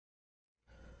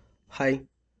Hi,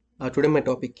 today my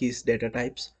topic is data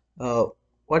types.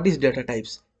 What is data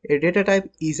types? A data type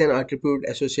is an attribute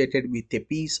associated with a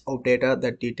piece of data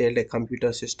that detailed a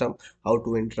computer system how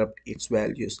to interpret its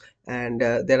values. And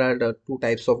there are the two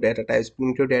types of data types: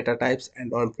 primitive data types and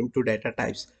non-primitive data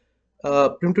types.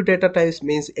 Primitive data types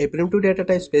means a primitive data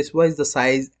type specifies the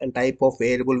size and type of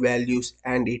variable values,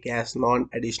 and it has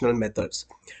non-additional methods.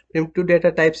 Primitive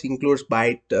data types includes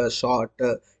byte, short,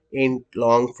 int,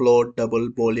 long, float, double,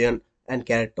 boolean, and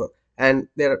character. And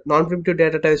their non-primitive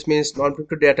data types means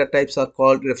non-primitive data types are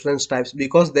called reference types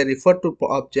because they refer to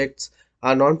objects.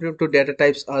 Non-primitive data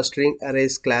types are string,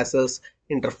 arrays, classes,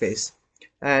 interface.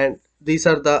 And these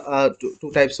are the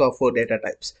two types of data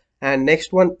types. And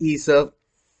next one is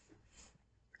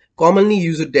commonly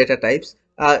used data types.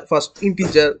 First,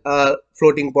 integer,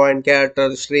 floating point,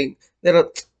 character, string. There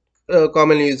are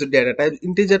commonly used data types.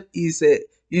 Integer is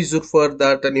used for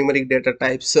the numeric data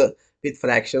types with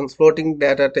fractions. Floating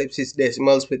data types is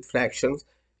decimals with fractions.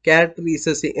 Character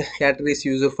is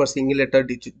used for single letter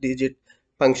digit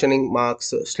functioning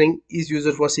marks. String is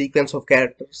used for sequence of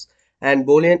characters, and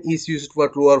boolean is used for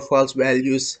true or false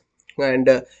values.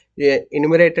 And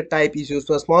enumerator type is used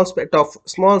for small set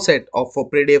of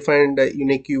predefined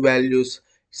unique values.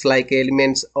 It's like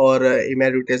elements or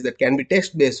immutabilities that can be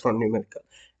text based on numerical.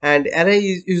 And array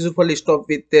is used for list of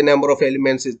with the number of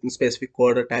elements in specific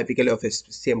order, typically of a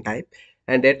same type.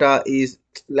 And data is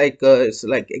like it's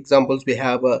like examples we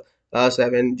have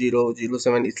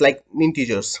 7007. It's like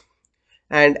integers.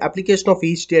 And application of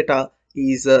each data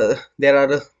is there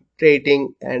are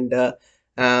rating and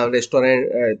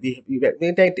restaurant.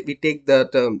 We take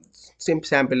that same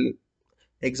sample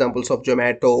examples of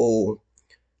Zomato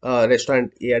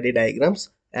restaurant ARD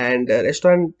diagrams. And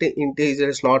restaurant integer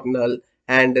is not null,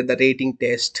 and the rating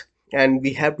test. And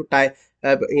we have to type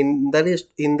in the list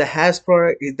in the hash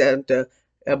product is that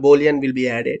a boolean will be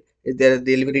added. There are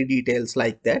delivery details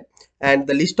like that. And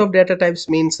the list of data types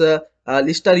means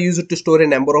lists are used to store a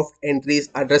number of entries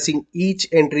addressing each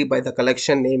entry by the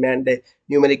collection name and the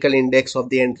numerical index of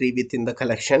the entry within the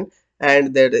collection.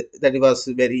 And that was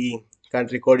very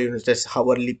country code units, just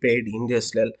hourly paid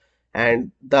industrial.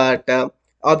 And that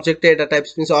object data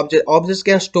types means objects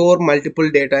can store multiple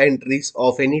data entries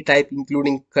of any type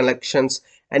including collections,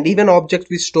 and even objects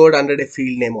be stored under a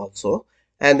field name also.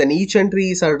 And then each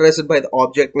entry is addressed by the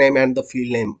object name and the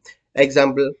field name.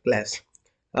 Example class.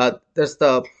 That's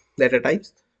the data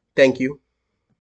types. Thank you.